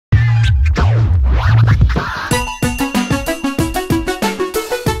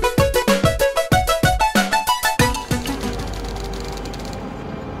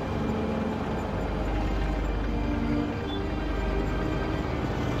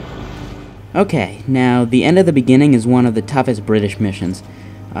Okay, now the end of the beginning is one of the toughest British missions.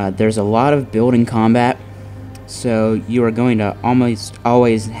 There's a lot of building combat, so you are going to almost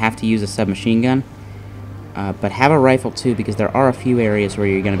always have to use a submachine gun, but have a rifle too, because there are a few areas where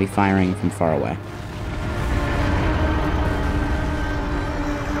you're going to be firing from far away.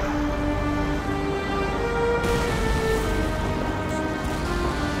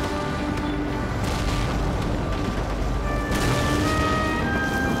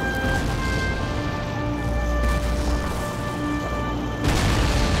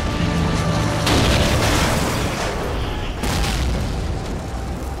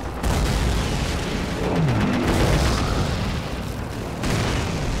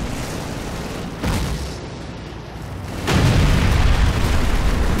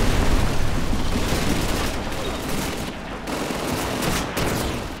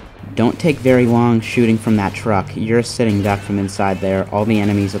 Don't take very long shooting from that truck. You're a sitting duck from inside there. All the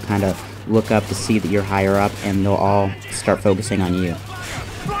enemies will kind of look up to see that you're higher up, and they'll all start focusing on you.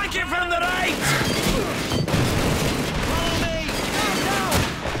 Flank it from the right! Follow me!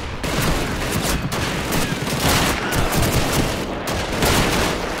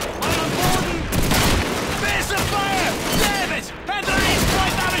 Base of fire! Damn it! Head right!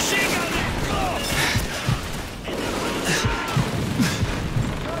 Point that machine gun!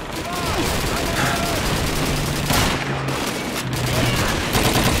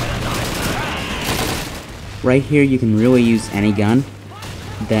 Right here you can really use any gun.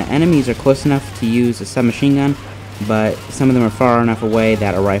 The enemies are close enough to use a submachine gun, but some of them are far enough away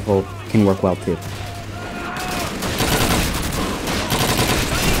that a rifle can work well too.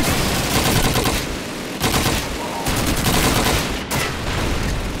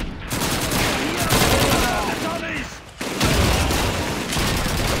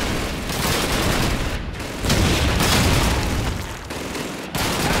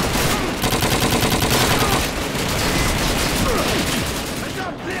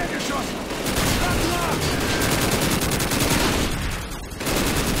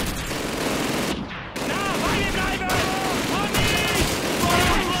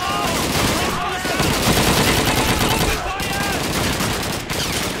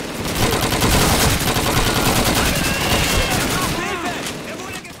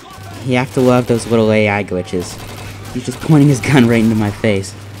 You have to love those little AI glitches. He's just pointing his gun right into my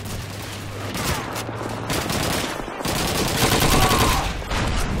face.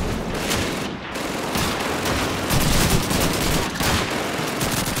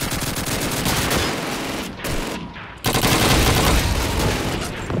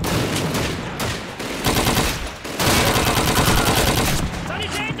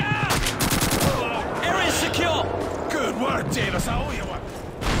 Area secure! Good work, Davis.